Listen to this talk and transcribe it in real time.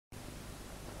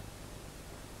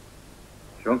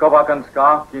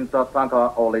Shunkawakanska kinta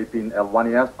tanka olipin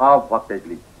elwanias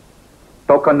avategli.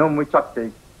 Tokanum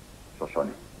wichakte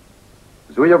shoshoni.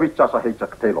 Zuyavicha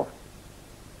sahechak telo.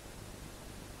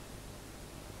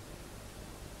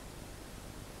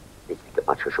 This is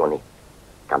pas shoshoni.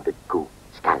 Quand de coups,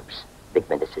 scalps, big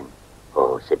medicine.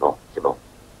 Oh, c'est bon, c'est bon.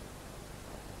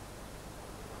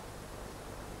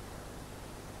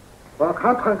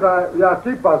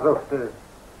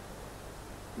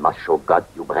 Must show God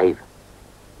you brave.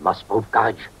 Must prove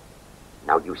courage.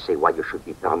 Now you say why you should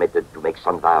be permitted to make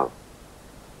some vow.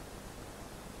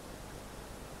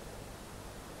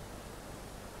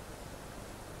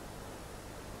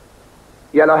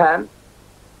 Yellow Hand,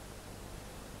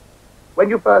 when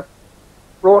you first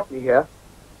brought me here,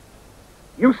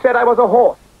 you said I was a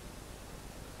horse,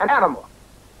 an animal.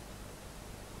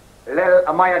 Lel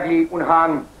amayadi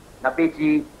unhan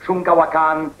napeti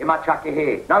shunkawakan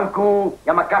imachakehe nanku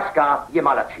yamakashka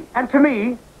yemalachi. And to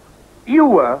me, you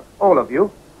were, all of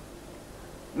you,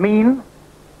 mean,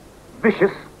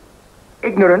 vicious,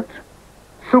 ignorant,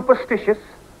 superstitious,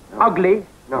 ugly,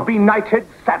 benighted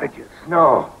savages.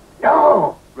 No.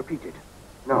 No! Repeat it.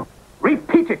 No.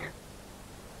 Repeat it!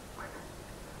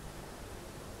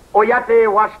 Oyate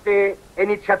washte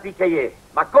enichapikeye.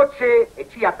 Makoche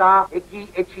echiata eki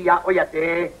echia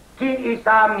oyate. Ki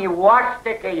isa mi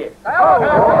washte keye.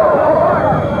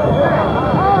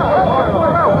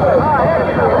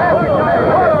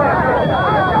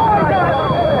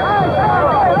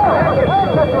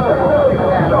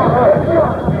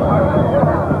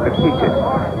 Repeat it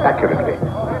accurately.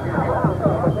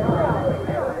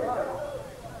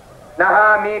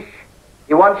 Nahamish,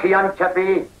 Iwanchian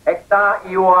chapi, Ekta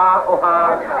Iwa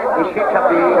Oha,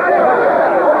 Ishichapi.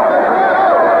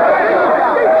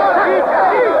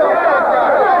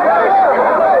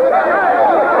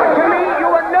 To me, you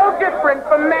are no different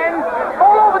from men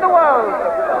all over the world.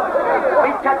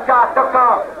 Ichacha toka,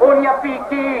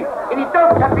 Onyapiki,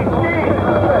 Initochapishi.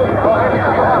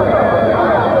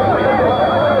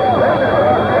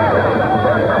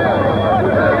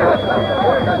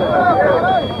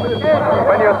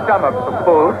 When your stomachs are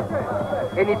full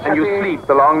and you sleep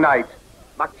the long night,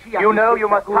 you know you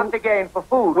must hunt again for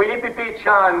food.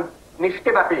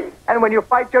 And when you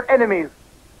fight your enemies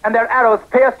and their arrows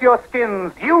pierce your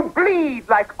skins, you bleed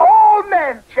like all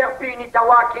men.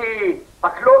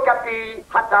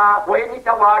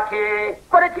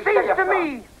 But it seems to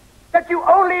me that you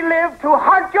only live to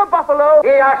hunt your buffalo, to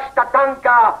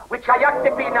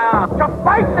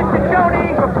fight the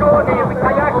Shoshone,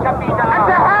 and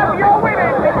to have your women.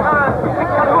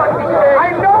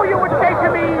 I know you would say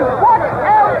to me, what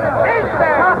else is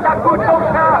there?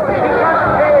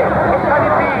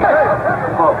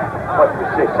 Oh, what you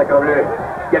say, Secretary?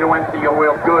 Yellow Hand say your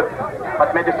world good,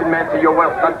 but medicine man say your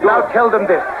world not good. Now tell them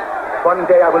this. One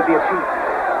day I will be a chief.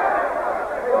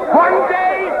 One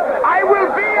day I will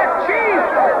be a chief.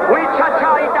 We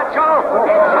cha-cha itacho,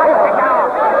 ichachika.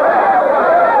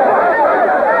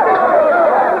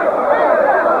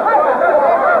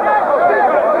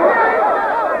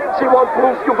 She won't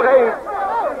prove you brave.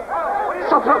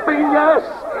 Suffer pain, yes.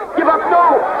 Give up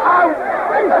now. Out.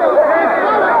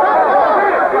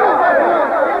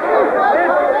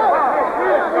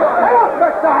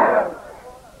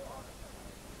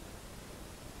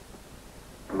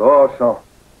 Lawson.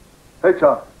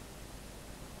 Hecha.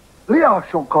 Lia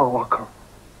Shonkawakan.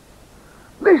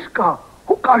 Liska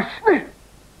Hukashni.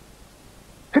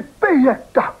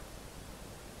 Hipeyeta.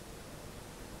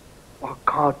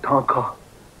 Wakatanka.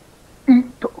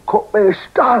 Ito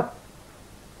Kopesta.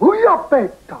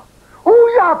 Uyapeta.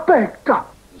 Uyapeta.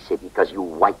 He said because you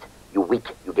white, you weak,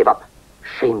 you give up.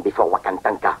 Shame before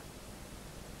Wakantanka.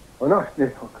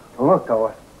 Onashni.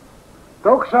 Onakawa.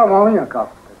 Doksa Mawia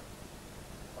Kapte.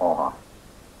 Oha.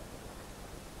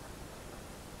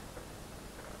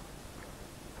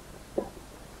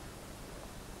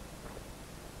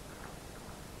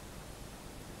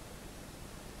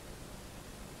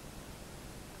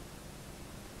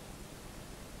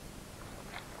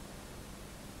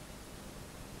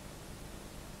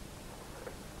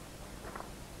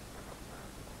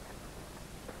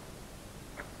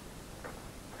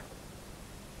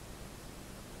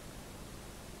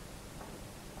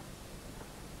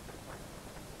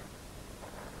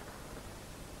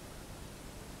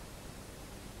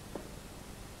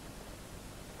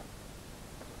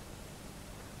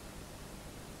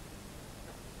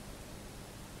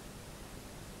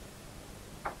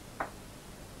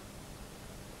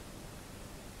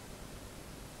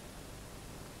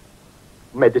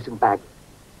 Medicine bag.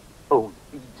 Oh,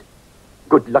 beads.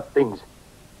 Good luck things.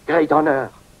 Great honor.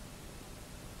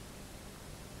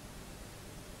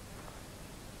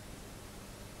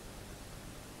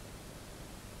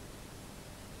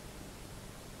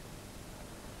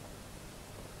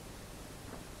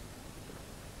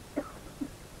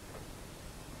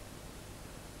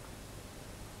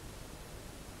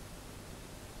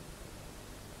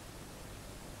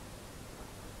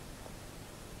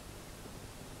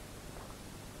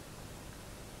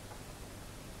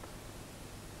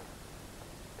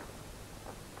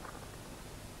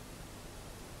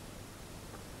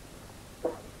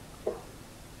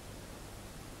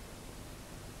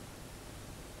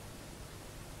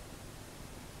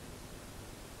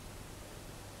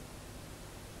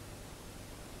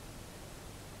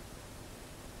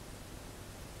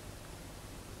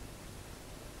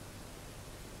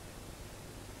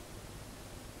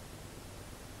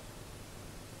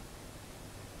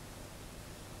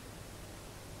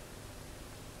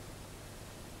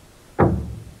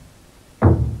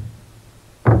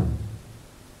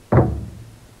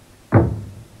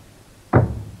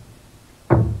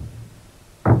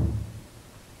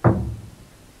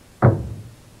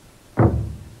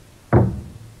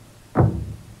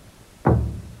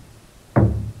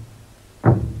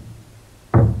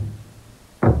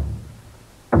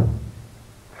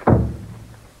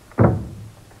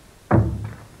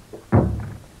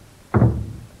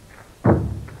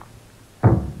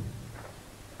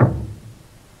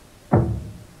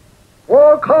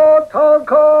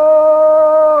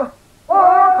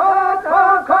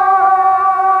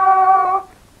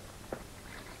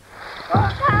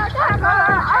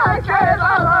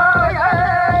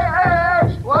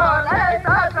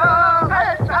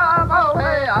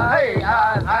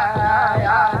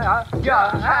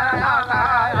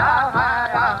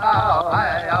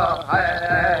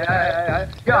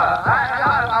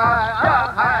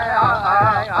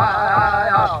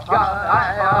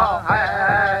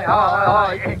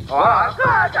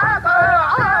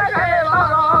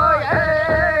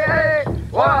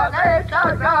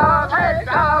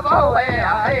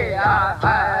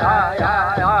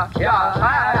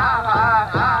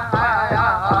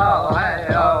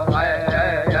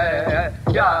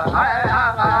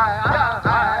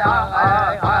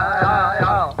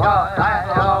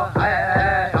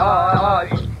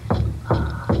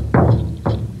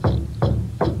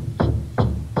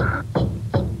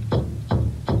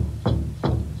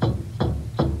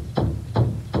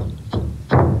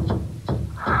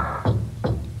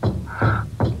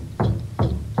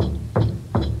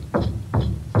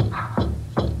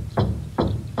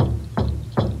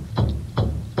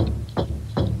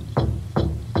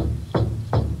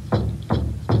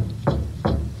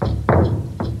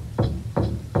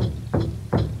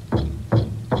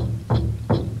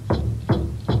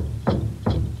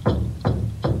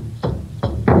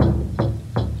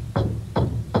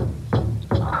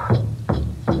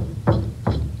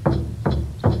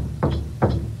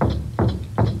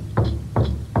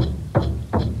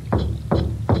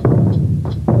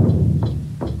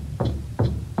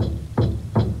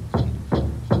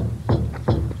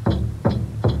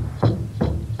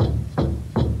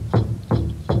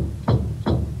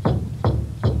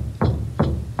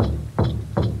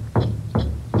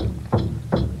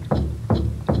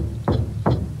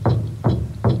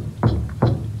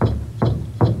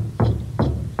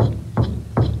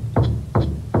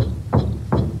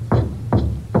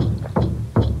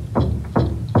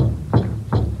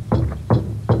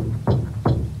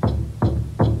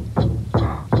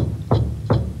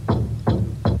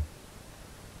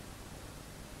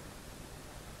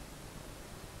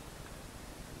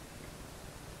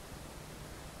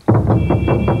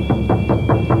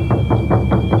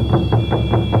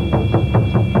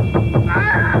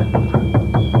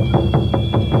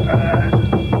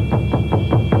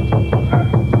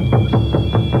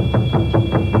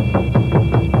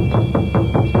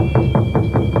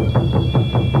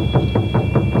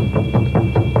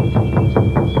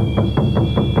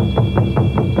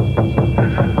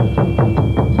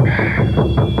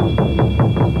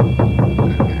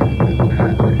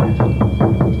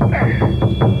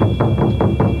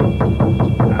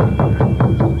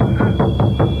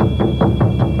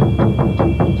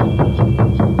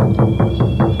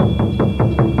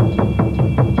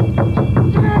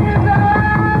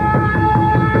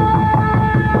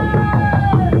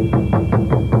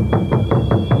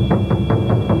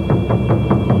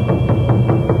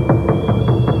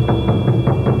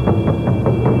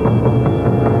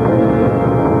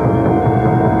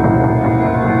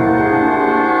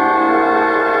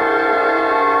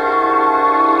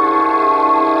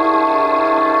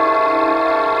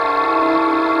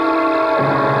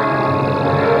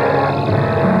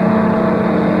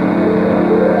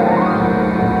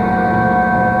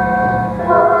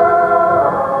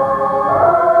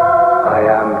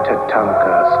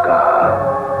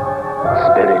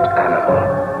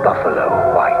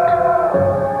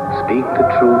 Speak the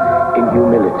truth in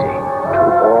humility to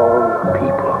all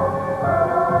people.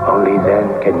 Only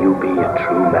then can you be a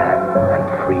true man and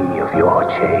free of your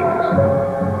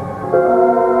chains.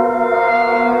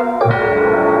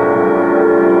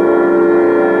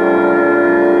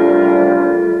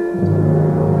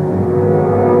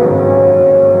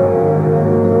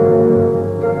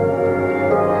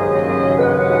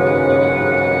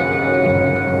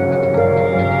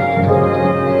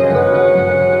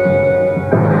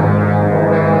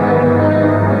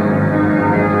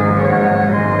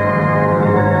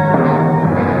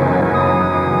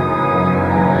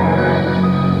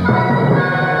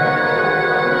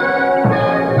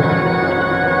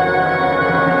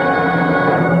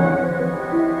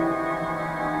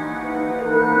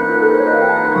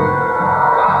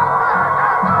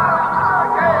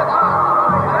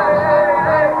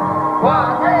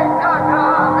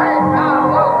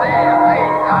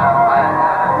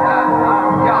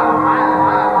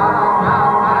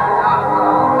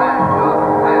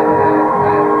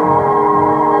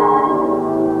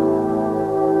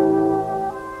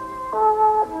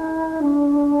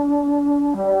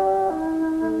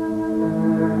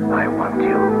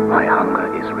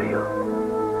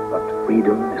 But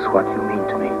freedom is what you mean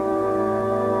to me.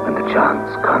 When the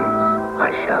chance comes,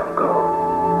 I shall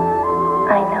go.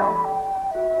 I know.